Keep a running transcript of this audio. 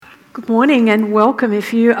Good morning and welcome.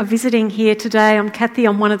 If you are visiting here today, I'm Kathy,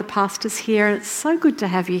 I'm one of the pastors here, and it's so good to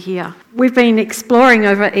have you here. We've been exploring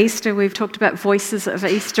over Easter, we've talked about voices of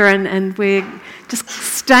Easter, and we're just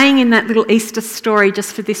staying in that little Easter story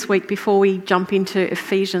just for this week before we jump into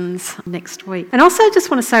Ephesians next week. And also just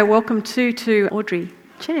want to say welcome to Audrey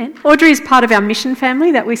Chan. Audrey is part of our mission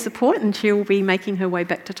family that we support, and she'll be making her way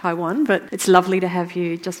back to Taiwan, but it's lovely to have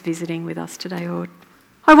you just visiting with us today, Aud.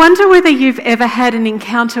 I wonder whether you've ever had an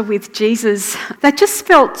encounter with Jesus that just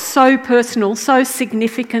felt so personal, so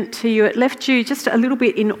significant to you. It left you just a little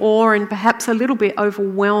bit in awe and perhaps a little bit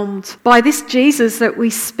overwhelmed by this Jesus that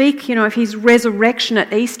we speak, of his resurrection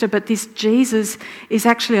at Easter, but this Jesus is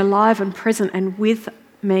actually alive and present and with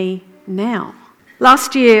me now.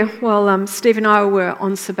 Last year, while Steve and I were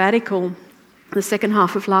on sabbatical, the second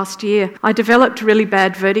half of last year, I developed really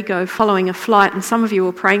bad vertigo following a flight, and some of you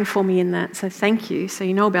were praying for me in that, so thank you. So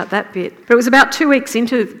you know about that bit. But it was about 2 weeks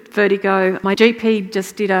into vertigo. My GP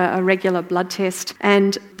just did a regular blood test,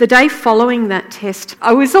 and the day following that test,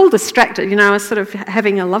 I was all distracted. I was sort of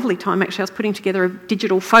having a lovely time, actually. I was putting together a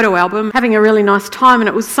digital photo album, having a really nice time, and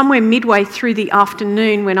it was somewhere midway through the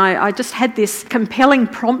afternoon when I just had this compelling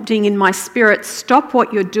prompting in my spirit: stop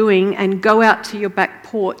what you're doing and go out to your back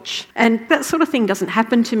porch. And that sort of thing doesn't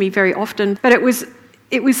happen to me very often, but it was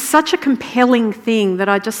such a compelling thing that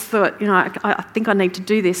I just thought, I think I need to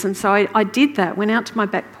do this. And so I did that, went out to my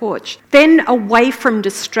back porch. Then away from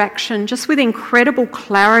distraction, just with incredible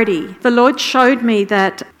clarity, the Lord showed me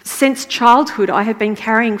that since childhood I had been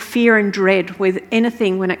carrying fear and dread with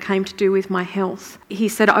anything when it came to do with my health. He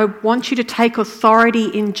said, I want you to take authority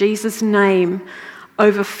in Jesus' name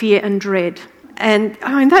over fear and dread. And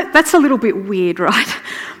that's a little bit weird, right?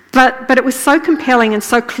 But it was so compelling and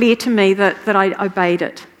so clear to me that I obeyed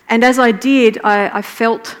it. And as I did, I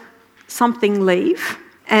felt something leave.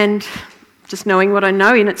 And just knowing what I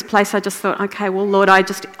know in its place, I just thought, okay, well, Lord, I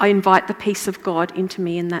invite the peace of God into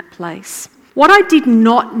me in that place. What I did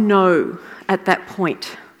not know at that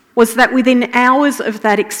point was that within hours of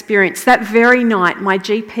that experience, that very night, my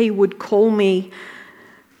GP would call me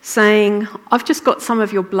saying, I've just got some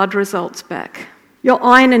of your blood results back. Your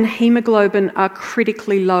iron and hemoglobin are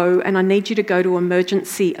critically low and I need you to go to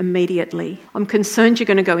emergency immediately. I'm concerned you're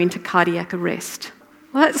going to go into cardiac arrest.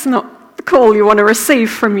 Well, that's not the call you want to receive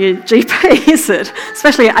from your GP, is it?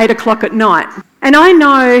 Especially at 8 o'clock at night. And I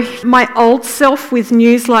know my old self with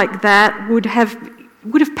news like that would have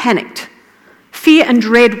panicked. Fear and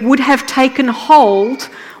dread would have taken hold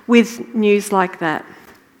with news like that.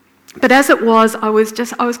 But as it was, I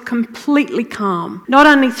was completely calm. Not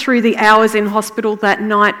only through the hours in hospital that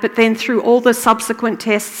night, but then through all the subsequent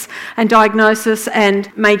tests and diagnosis and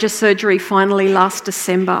major surgery finally last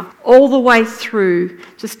December. All the way through,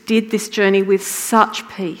 just did this journey with such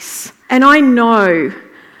peace. And I know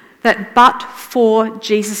that but for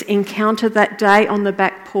Jesus' encounter that day on the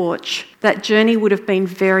back porch, that journey would have been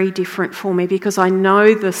very different for me, because I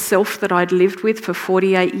know the self that I'd lived with for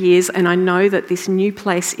 48 years, and I know that this new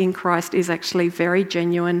place in Christ is actually very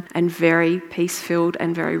genuine and very peace-filled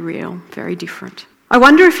and very real, very different. I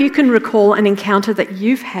wonder if you can recall an encounter that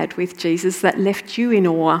you've had with Jesus that left you in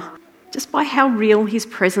awe just by how real his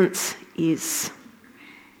presence is.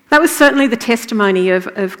 That was certainly the testimony of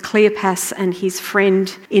Cleopas and his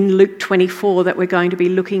friend in Luke 24 that we're going to be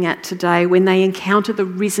looking at today. When they encounter the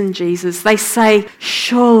risen Jesus, they say,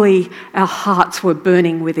 surely our hearts were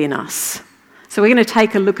burning within us. So we're going to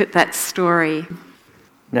take a look at that story.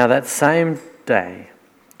 Now that same day,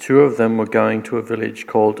 two of them were going to a village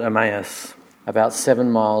called Emmaus, about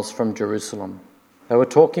 7 miles from Jerusalem. They were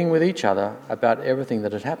talking with each other about everything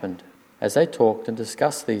that had happened. As they talked and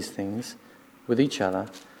discussed these things with each other,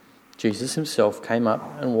 Jesus himself came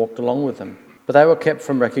up and walked along with them, but they were kept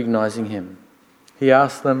from recognizing him. He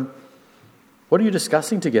asked them, "What are you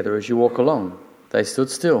discussing together as you walk along?" They stood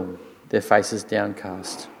still, their faces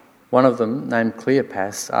downcast. One of them, named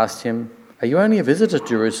Cleopas, asked him, "Are you only a visitor to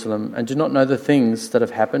Jerusalem and do not know the things that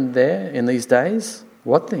have happened there in these days?"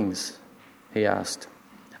 "What things?" he asked.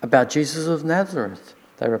 "About Jesus of Nazareth,"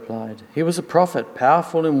 they replied. "He was a prophet,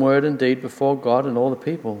 powerful in word and deed before God and all the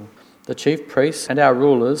people. The chief priests and our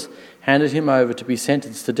rulers handed him over to be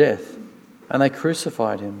sentenced to death, and they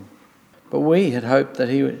crucified him. But we had hoped that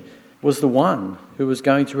he was the one who was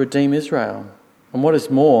going to redeem Israel. And what is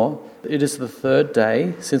more, it is the 3rd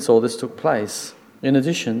day since all this took place. In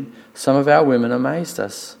addition, some of our women amazed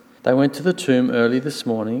us. They went to the tomb early this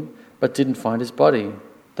morning, but didn't find his body.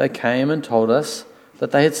 They came and told us that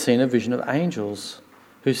they had seen a vision of angels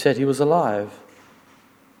who said he was alive.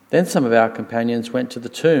 Then some of our companions went to the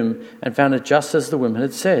tomb and found it just as the women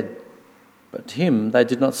had said, but him they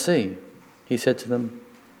did not see." He said to them,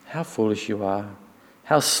 How foolish you are!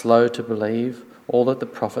 How slow to believe all that the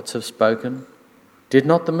prophets have spoken! Did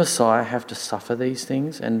not the Messiah have to suffer these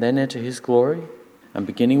things and then enter his glory?" And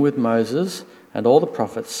beginning with Moses and all the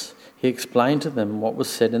prophets, he explained to them what was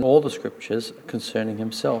said in all the scriptures concerning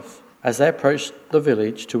himself. As they approached the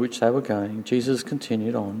village to which they were going, Jesus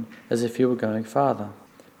continued on as if he were going farther.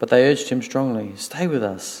 But they urged him strongly, "Stay with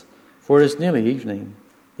us, for it is nearly evening.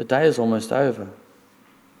 The day is almost over."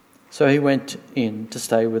 So he went in to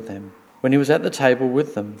stay with them. When he was at the table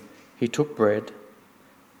with them, he took bread,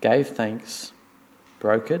 gave thanks,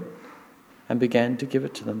 broke it, and began to give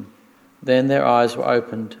it to them. Then their eyes were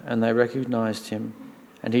opened, and they recognized him,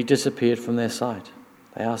 and he disappeared from their sight.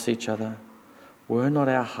 They asked each other, "Were not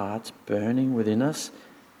our hearts burning within us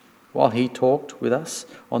while he talked with us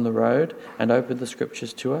on the road and opened the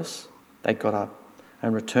scriptures to us?" They got up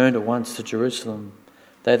and returned at once to Jerusalem.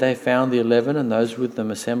 There they found the 11 and those with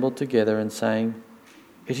them assembled together and saying,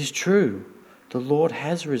 "It is true, the Lord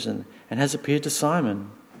has risen and has appeared to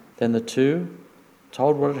Simon." Then the two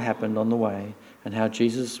told what had happened on the way and how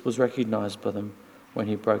Jesus was recognized by them when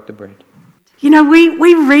he broke the bread. You know,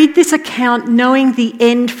 we read this account knowing the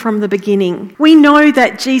end from the beginning. We know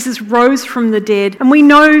that Jesus rose from the dead, and we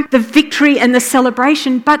know the victory and the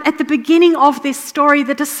celebration, but at the beginning of this story,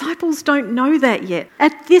 the disciples don't know that yet.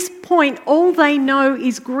 At this point, all they know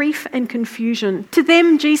is grief and confusion. To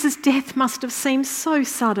them, Jesus' death must have seemed so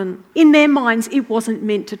sudden. In their minds, it wasn't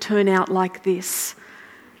meant to turn out like this.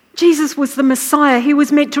 Jesus was the Messiah. He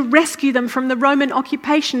was meant to rescue them from the Roman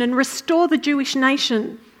occupation and restore the Jewish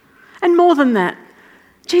nation. And more than that,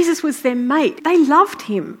 Jesus was their mate. They loved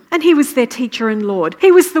him, and he was their teacher and Lord.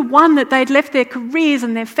 He was the one that they'd left their careers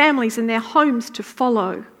and their families and their homes to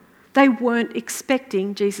follow. They weren't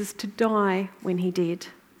expecting Jesus to die when he did.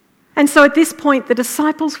 And so at this point, the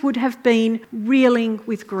disciples would have been reeling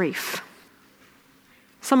with grief.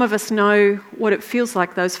 Some of us know what it feels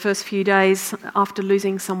like those first few days after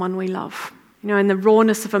losing someone we love. You know, in the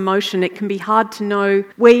rawness of emotion, it can be hard to know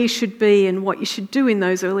where you should be and what you should do in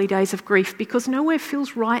those early days of grief because nowhere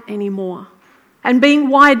feels right anymore. And being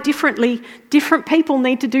wired differently, different people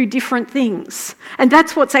need to do different things. And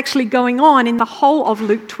that's what's actually going on in the whole of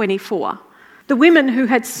Luke 24. The women who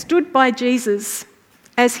had stood by Jesus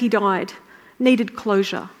as he died needed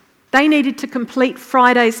closure. They needed to complete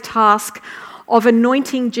Friday's task of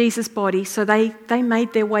anointing Jesus' body, so they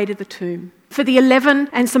made their way to the tomb. For the 11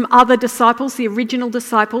 and some other disciples, the original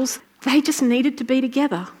disciples, they just needed to be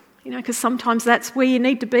together. You know, because sometimes that's where you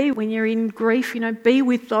need to be when you're in grief. You know, be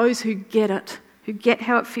with those who get it, who get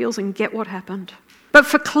how it feels and get what happened. But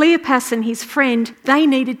for Cleopas and his friend, they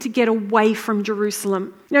needed to get away from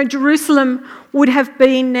Jerusalem. You know, Jerusalem would have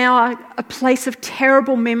been now a place of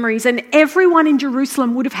terrible memories, and everyone in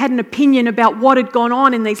Jerusalem would have had an opinion about what had gone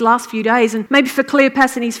on in these last few days. And maybe for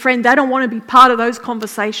Cleopas and his friend, they don't want to be part of those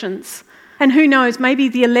conversations. And who knows, maybe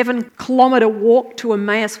the 11-kilometre walk to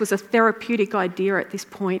Emmaus was a therapeutic idea at this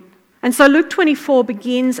point. And so Luke 24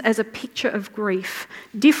 begins as a picture of grief.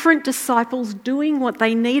 Different disciples doing what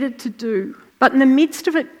they needed to do. But in the midst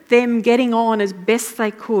of it, them getting on as best they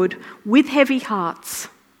could with heavy hearts,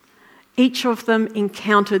 each of them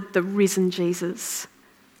encountered the risen Jesus.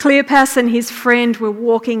 Cleopas and his friend were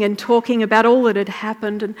walking and talking about all that had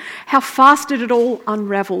happened and how fast it had all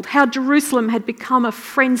unravelled, how Jerusalem had become a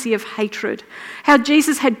frenzy of hatred, how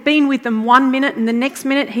Jesus had been with them 1 minute and the next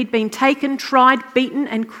minute he'd been taken, tried, beaten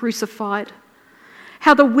and crucified,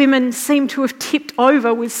 how the women seemed to have tipped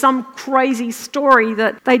over with some crazy story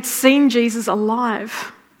that they'd seen Jesus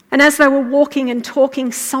alive. And as they were walking and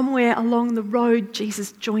talking somewhere along the road,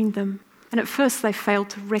 Jesus joined them. And at first they failed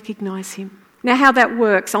to recognise him. Now, how that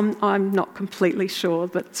works, I'm not completely sure,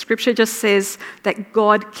 but Scripture just says that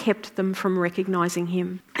God kept them from recognising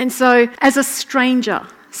him. And so, as a stranger,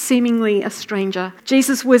 seemingly a stranger,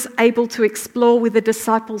 Jesus was able to explore with the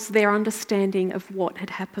disciples their understanding of what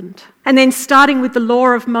had happened. And then, starting with the law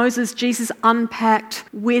of Moses, Jesus unpacked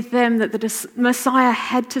with them that the Messiah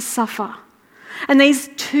had to suffer. And these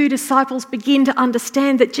two disciples begin to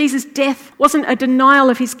understand that Jesus' death wasn't a denial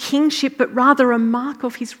of his kingship, but rather a mark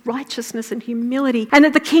of his righteousness and humility. And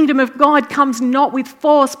that the kingdom of God comes not with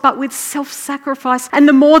force, but with self-sacrifice. And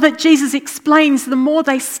the more that Jesus explains, the more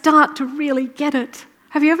they start to really get it.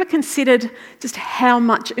 Have you ever considered just how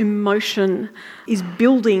much emotion is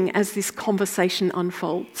building as this conversation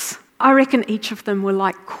unfolds? I reckon each of them were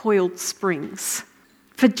like coiled springs.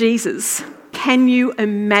 For Jesus, can you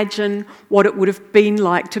imagine what it would have been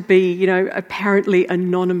like to be, apparently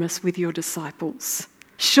anonymous with your disciples?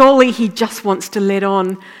 Surely he just wants to let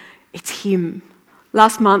on, it's him.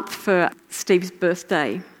 Last month for Steve's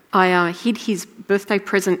birthday, I hid his birthday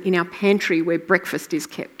present in our pantry where breakfast is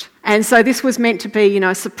kept. And so this was meant to be,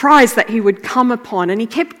 a surprise that he would come upon. And he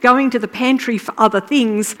kept going to the pantry for other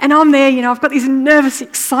things. And I'm there, I've got this nervous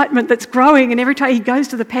excitement that's growing. And every time he goes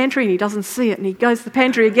to the pantry and he doesn't see it. And he goes to the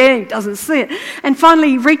pantry again, he doesn't see it. And finally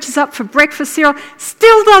he reaches up for breakfast cereal,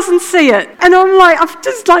 still doesn't see it. And I'm like, I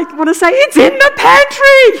just want to say, it's in the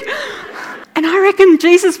pantry. And I reckon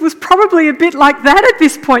Jesus was probably a bit like that at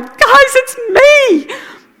this point. Guys, it's me.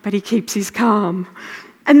 But he keeps his calm.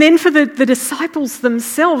 And then for the disciples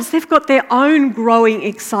themselves, they've got their own growing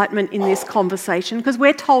excitement in this conversation, because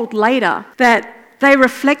we're told later that they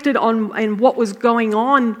reflected on what was going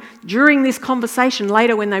on during this conversation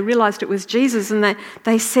later when they realised it was Jesus, and that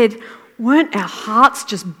they said, weren't our hearts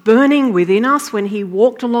just burning within us when he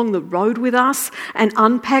walked along the road with us and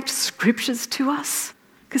unpacked scriptures to us?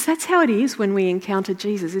 Because that's how it is when we encounter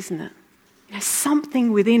Jesus, isn't it?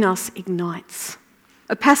 Something within us ignites.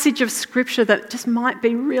 A passage of scripture that just might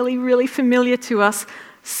be really, really familiar to us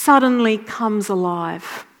suddenly comes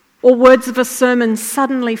alive. Or words of a sermon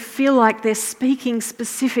suddenly feel like they're speaking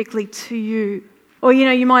specifically to you. Or,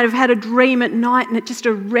 you might have had a dream at night and it just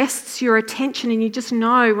arrests your attention and you just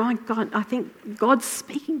know, my God, I think God's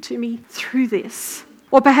speaking to me through this.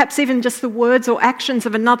 Or perhaps even just the words or actions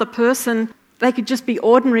of another person. They could just be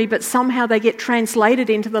ordinary, but somehow they get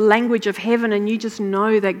translated into the language of heaven and you just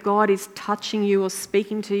know that God is touching you or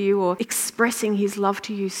speaking to you or expressing his love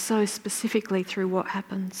to you so specifically through what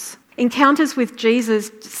happens. Encounters with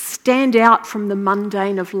Jesus stand out from the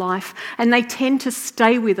mundane of life, and they tend to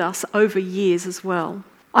stay with us over years as well.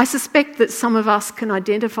 I suspect that some of us can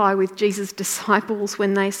identify with Jesus' disciples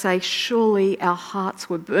when they say, surely our hearts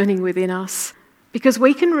were burning within us. Because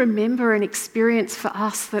we can remember an experience for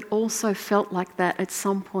us that also felt like that at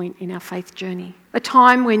some point in our faith journey. A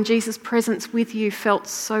time when Jesus' presence with you felt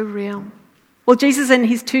so real. Well, Jesus and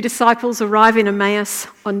his 2 disciples arrive in Emmaus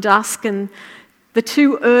on dusk, and the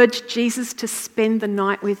 2 urge Jesus to spend the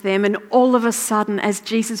night with them. And all of a sudden, as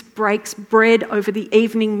Jesus breaks bread over the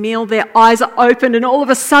evening meal, their eyes are opened and all of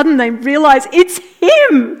a sudden they realise it's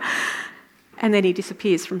him. And then he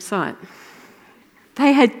disappears from sight.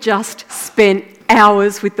 They had just spent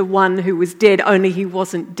hours with the one who was dead, only he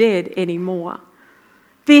wasn't dead anymore.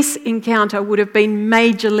 This encounter would have been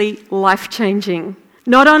majorly life-changing.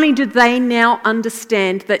 Not only do they now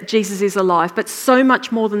understand that Jesus is alive, but so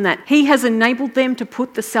much more than that. He has enabled them to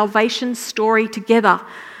put the salvation story together.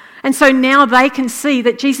 And so now they can see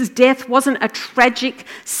that Jesus' death wasn't a tragic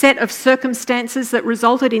set of circumstances that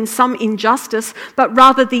resulted in some injustice, but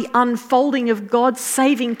rather the unfolding of God's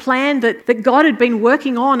saving plan that God had been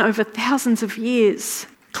working on over thousands of years.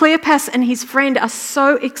 Cleopas and his friend are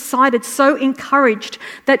so excited, so encouraged,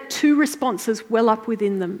 that 2 responses well up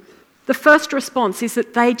within them. The first response is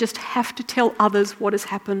that they just have to tell others what has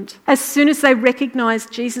happened. As soon as they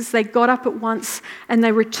recognised Jesus, they got up at once and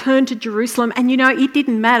they returned to Jerusalem. And it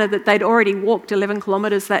didn't matter that they'd already walked 11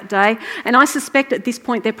 kilometres that day. And I suspect at this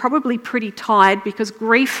point they're probably pretty tired, because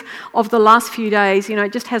grief of the last few days,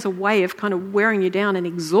 it just has a way of kind of wearing you down and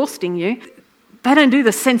exhausting you. They don't do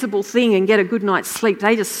the sensible thing and get a good night's sleep.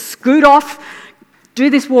 They just scoot off, do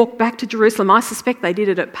this walk back to Jerusalem. I suspect they did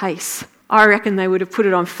it at pace. I reckon they would have put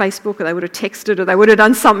it on Facebook, or they would have texted, or they would have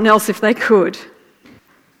done something else if they could.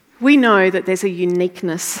 We know that there's a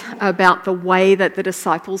uniqueness about the way that the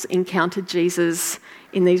disciples encountered Jesus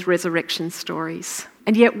in these resurrection stories.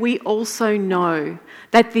 And yet we also know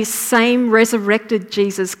that this same resurrected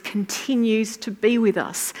Jesus continues to be with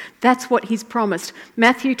us. That's what he's promised.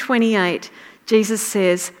 Matthew 28, Jesus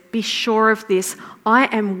says, "Be sure of this, I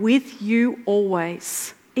am with you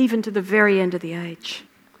always, even to the very end of the age."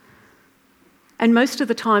 And most of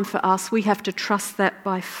the time for us, we have to trust that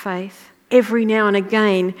by faith. Every now and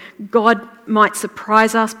again, God might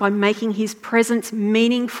surprise us by making his presence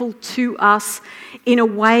meaningful to us in a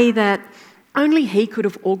way that only he could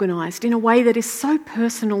have organised, in a way that is so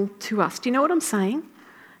personal to us. Do you know what I'm saying?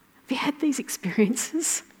 Have you had these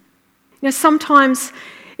experiences? Sometimes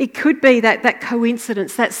it could be that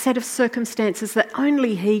coincidence, that set of circumstances that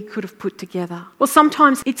only he could have put together. Or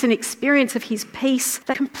sometimes it's an experience of his peace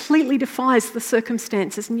that completely defies the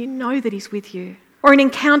circumstances, and you know that he's with you. Or an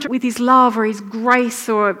encounter with his love or his grace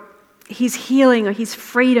or his healing or his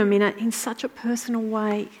freedom in such a personal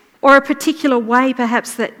way. Or a particular way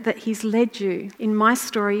perhaps that he's led you. In my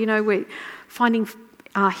story, we're finding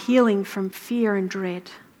healing from fear and dread.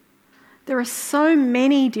 There are so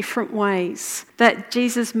many different ways that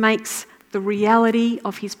Jesus makes the reality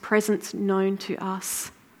of his presence known to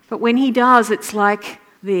us. But when he does, it's like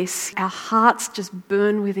this. Our hearts just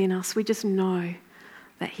burn within us. We just know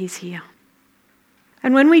that he's here.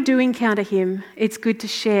 And when we do encounter him, it's good to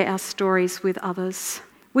share our stories with others.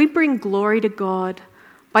 We bring glory to God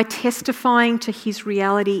by testifying to his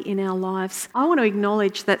reality in our lives. I want to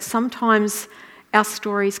acknowledge that sometimes our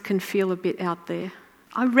stories can feel a bit out there.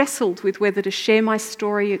 I wrestled with whether to share my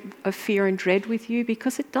story of fear and dread with you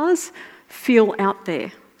because it does feel out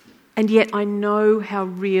there. And yet I know how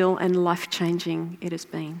real and life-changing it has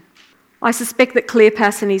been. I suspect that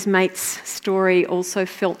Cleopas and his mate's story also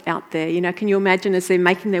felt out there. You know, can you imagine as they're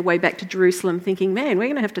making their way back to Jerusalem thinking, man, we're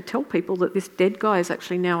going to have to tell people that this dead guy is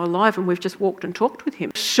actually now alive and we've just walked and talked with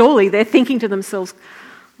him. Surely they're thinking to themselves,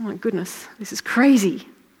 oh my goodness, this is crazy.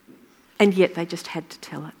 And yet they just had to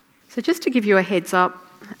tell it. So just to give you a heads up,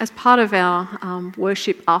 as part of our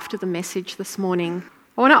worship after the message this morning,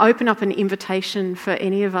 I want to open up an invitation for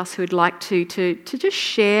any of us who would like to just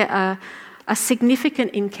share a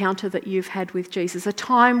significant encounter that you've had with Jesus, a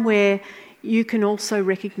time where you can also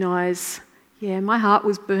recognise, yeah, my heart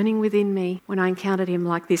was burning within me when I encountered him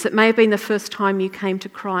like this. It may have been the first time you came to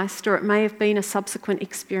Christ, or it may have been a subsequent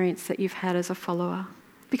experience that you've had as a follower.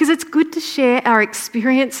 Because it's good to share our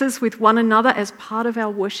experiences with one another as part of our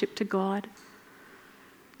worship to God.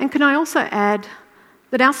 And can I also add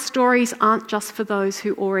that our stories aren't just for those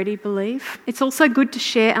who already believe. It's also good to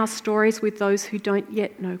share our stories with those who don't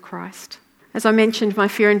yet know Christ. As I mentioned, my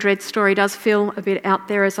fear and dread story does feel a bit out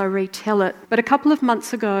there as I retell it. But a couple of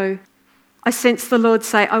months ago, I sensed the Lord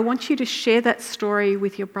say, I want you to share that story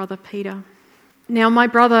with your brother Peter. Now, my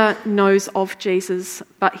brother knows of Jesus,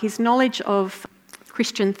 but his knowledge of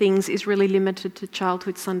Christian things is really limited to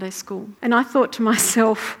childhood Sunday school. And I thought to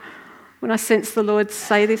myself, when I sensed the Lord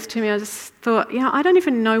say this to me, I just thought, I don't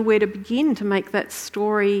even know where to begin to make that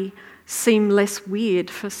story seem less weird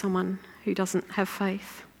for someone who doesn't have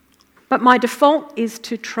faith. But my default is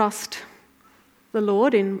to trust the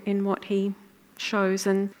Lord in what he shows.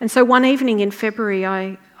 And so one evening in February,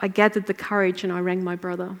 I gathered the courage and I rang my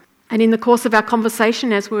brother. And in the course of our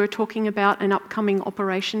conversation, as we were talking about an upcoming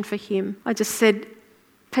operation for him, I just said,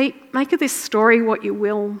 Pete, make of this story what you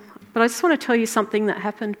will, but I just want to tell you something that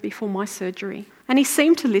happened before my surgery. And he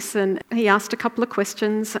seemed to listen. He asked a couple of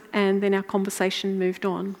questions and then our conversation moved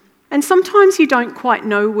on. And sometimes you don't quite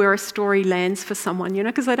know where a story lands for someone,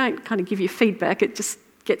 because they don't kind of give you feedback. It just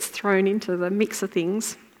gets thrown into the mix of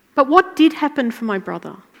things. But what did happen for my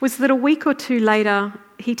brother was that a week or two later,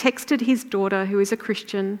 he texted his daughter, who is a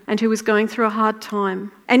Christian and who was going through a hard time.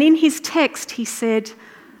 And in his text, he said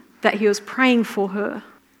that he was praying for her.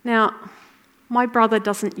 Now, my brother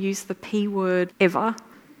doesn't use the P word ever.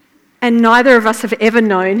 And neither of us have ever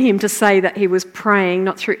known him to say that he was praying,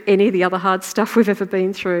 not through any of the other hard stuff we've ever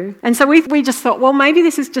been through. And so we just thought, well, maybe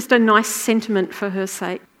this is just a nice sentiment for her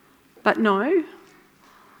sake. But no.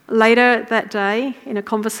 Later that day, in a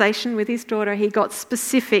conversation with his daughter, he got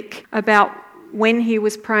specific about when he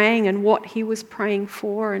was praying and what he was praying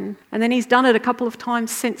for. And then he's done it a couple of times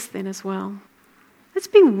since then as well. Let's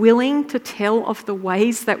be willing to tell of the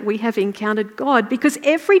ways that we have encountered God, because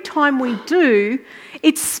every time we do,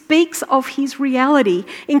 it speaks of his reality,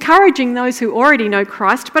 encouraging those who already know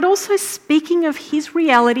Christ, but also speaking of his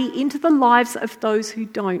reality into the lives of those who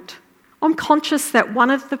don't. I'm conscious that one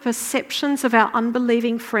of the perceptions of our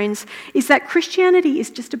unbelieving friends is that Christianity is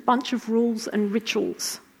just a bunch of rules and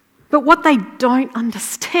rituals. But what they don't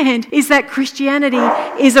understand is that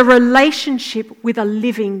Christianity is a relationship with a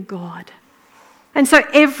living God. And so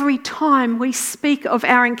every time we speak of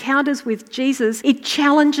our encounters with Jesus, it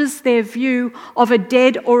challenges their view of a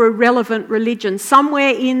dead or irrelevant religion. Somewhere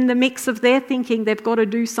in the mix of their thinking, they've got to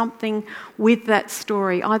do something with that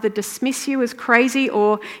story. Either dismiss you as crazy,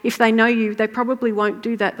 or if they know you, they probably won't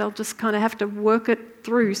do that. They'll just kind of have to work it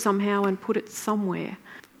through somehow and put it somewhere.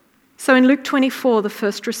 So in Luke 24, the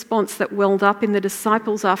first response that welled up in the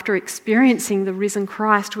disciples after experiencing the risen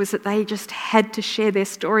Christ was that they just had to share their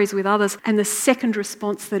stories with others. And the second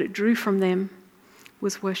response that it drew from them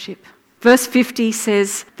was worship. Verse 50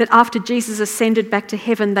 says that after Jesus ascended back to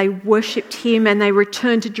heaven, they worshipped him and they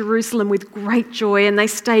returned to Jerusalem with great joy, and they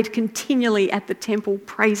stayed continually at the temple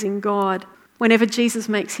praising God. Whenever Jesus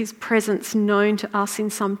makes his presence known to us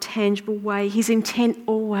in some tangible way, his intent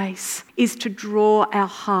always is to draw our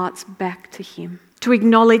hearts back to him, to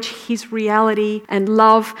acknowledge his reality and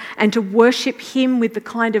love, and to worship him with the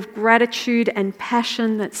kind of gratitude and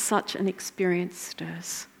passion that such an experience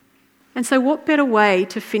stirs. And so what better way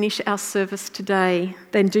to finish our service today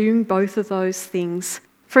than doing both of those things?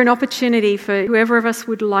 For an opportunity for whoever of us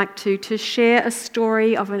would like to share a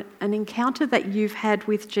story of an encounter that you've had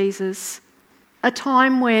with Jesus. A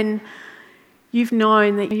time when you've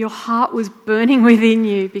known that your heart was burning within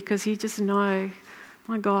you because you just know,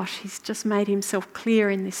 my gosh, he's just made himself clear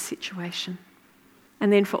in this situation.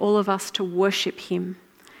 and then for all of us to worship him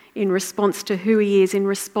in response to who he is, in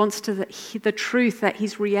response to the truth that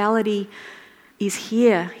his reality is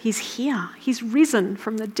here. He's here. He's risen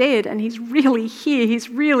from the dead, and he's really here. He's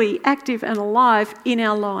really active and alive in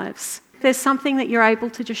our lives. There's something that you're able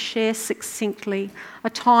to just share succinctly, a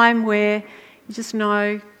time where you just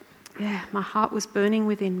know, yeah, my heart was burning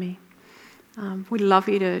within me. We'd love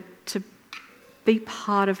you to be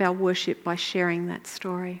part of our worship by sharing that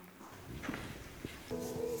story.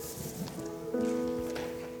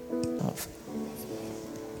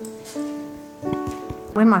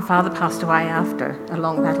 When my father passed away after a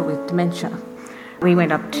long battle with dementia, we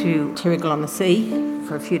went up to Terrigal-on-the-Sea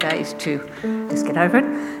for a few days to just get over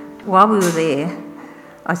it. While we were there,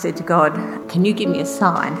 I said to God, can you give me a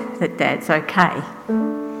sign that Dad's okay?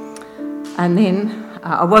 And then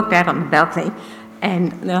I walked out on the balcony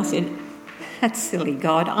and then I said, that's silly,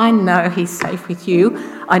 God. I know he's safe with you.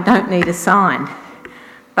 I don't need a sign.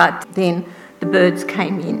 But then the birds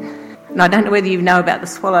came in. And I don't know whether you know about the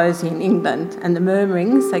swallows in England and the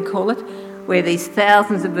murmurings, they call it, where these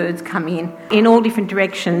thousands of birds come in all different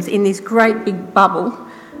directions in this great big bubble,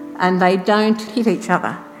 and they don't hit each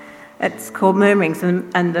other. It's called murmurings,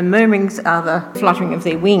 and the murmurings are the fluttering of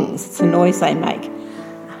their wings. It's the noise they make.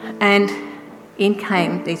 And in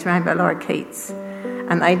came these rainbow lorikeets,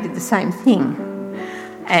 and they did the same thing.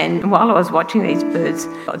 And while I was watching these birds,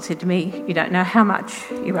 God said to me, you don't know how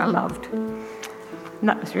much you are loved. And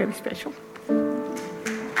that was really special.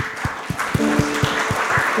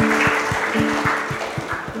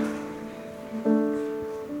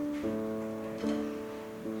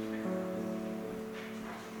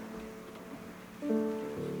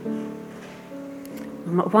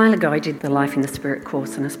 A while ago I did the Life in the Spirit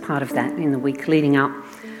course, and as part of that, in the week leading up,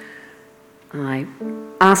 I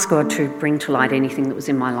asked God to bring to light anything that was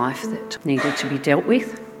in my life that needed to be dealt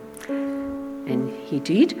with, and he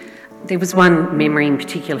did. There was one memory in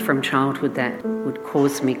particular from childhood that would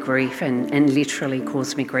cause me grief and literally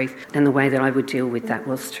cause me grief, and the way that I would deal with that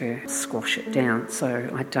was to squash it down. So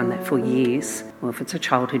I'd done that for years. Well, if it's a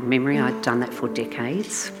childhood memory, I'd done that for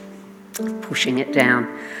decades, pushing it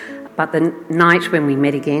down. But the night when we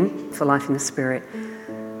met again for Life in the Spirit,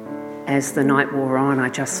 as the night wore on, I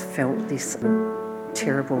just felt this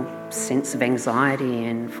terrible sense of anxiety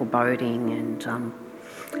and foreboding, and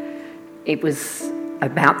it was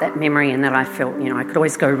about that memory, and that I felt, I could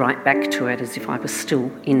always go right back to it as if I was still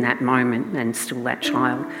in that moment and still that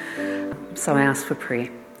child. So I asked for prayer.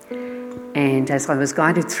 And as I was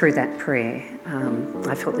guided through that prayer,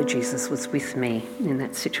 I felt that Jesus was with me in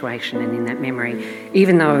that situation and in that memory.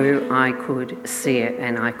 Even though I could see it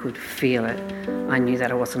and I could feel it, I knew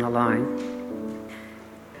that I wasn't alone.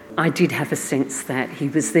 I did have a sense that he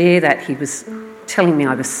was there, that he was telling me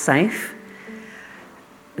I was safe,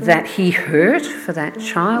 that he hurt for that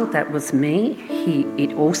child, that was me.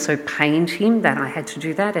 It also pained him that I had to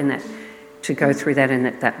do that, and that to go through that, and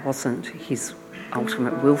that wasn't his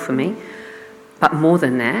ultimate will for me. But more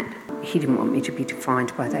than that, he didn't want me to be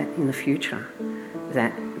defined by that in the future.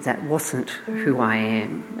 That wasn't who I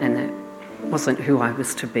am, and that wasn't who I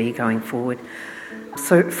was to be going forward.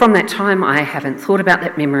 So from that time, I haven't thought about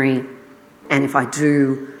that memory, and if I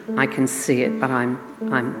do, I can see it, but I'm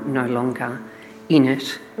no longer in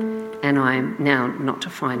it, and I'm now not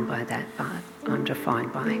defined by that, but I'm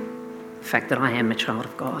defined by the fact that I am a child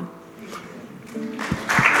of God.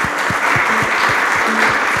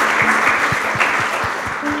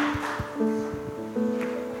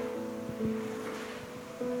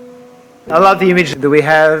 I love the image that we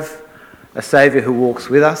have a Saviour who walks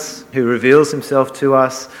with us, who reveals himself to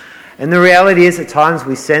us. And the reality is, at times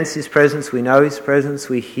we sense his presence, we know his presence,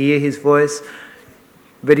 we hear his voice,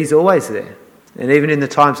 but he's always there. And even in the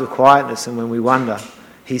times of quietness and when we wonder,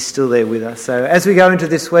 he's still there with us. So as we go into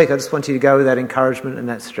this week, I just want you to go with that encouragement and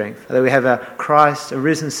that strength. That we have a Christ, a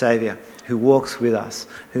risen Saviour, who walks with us,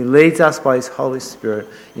 who leads us by his Holy Spirit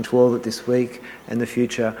into all that this week and the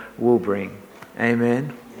future will bring.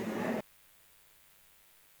 Amen.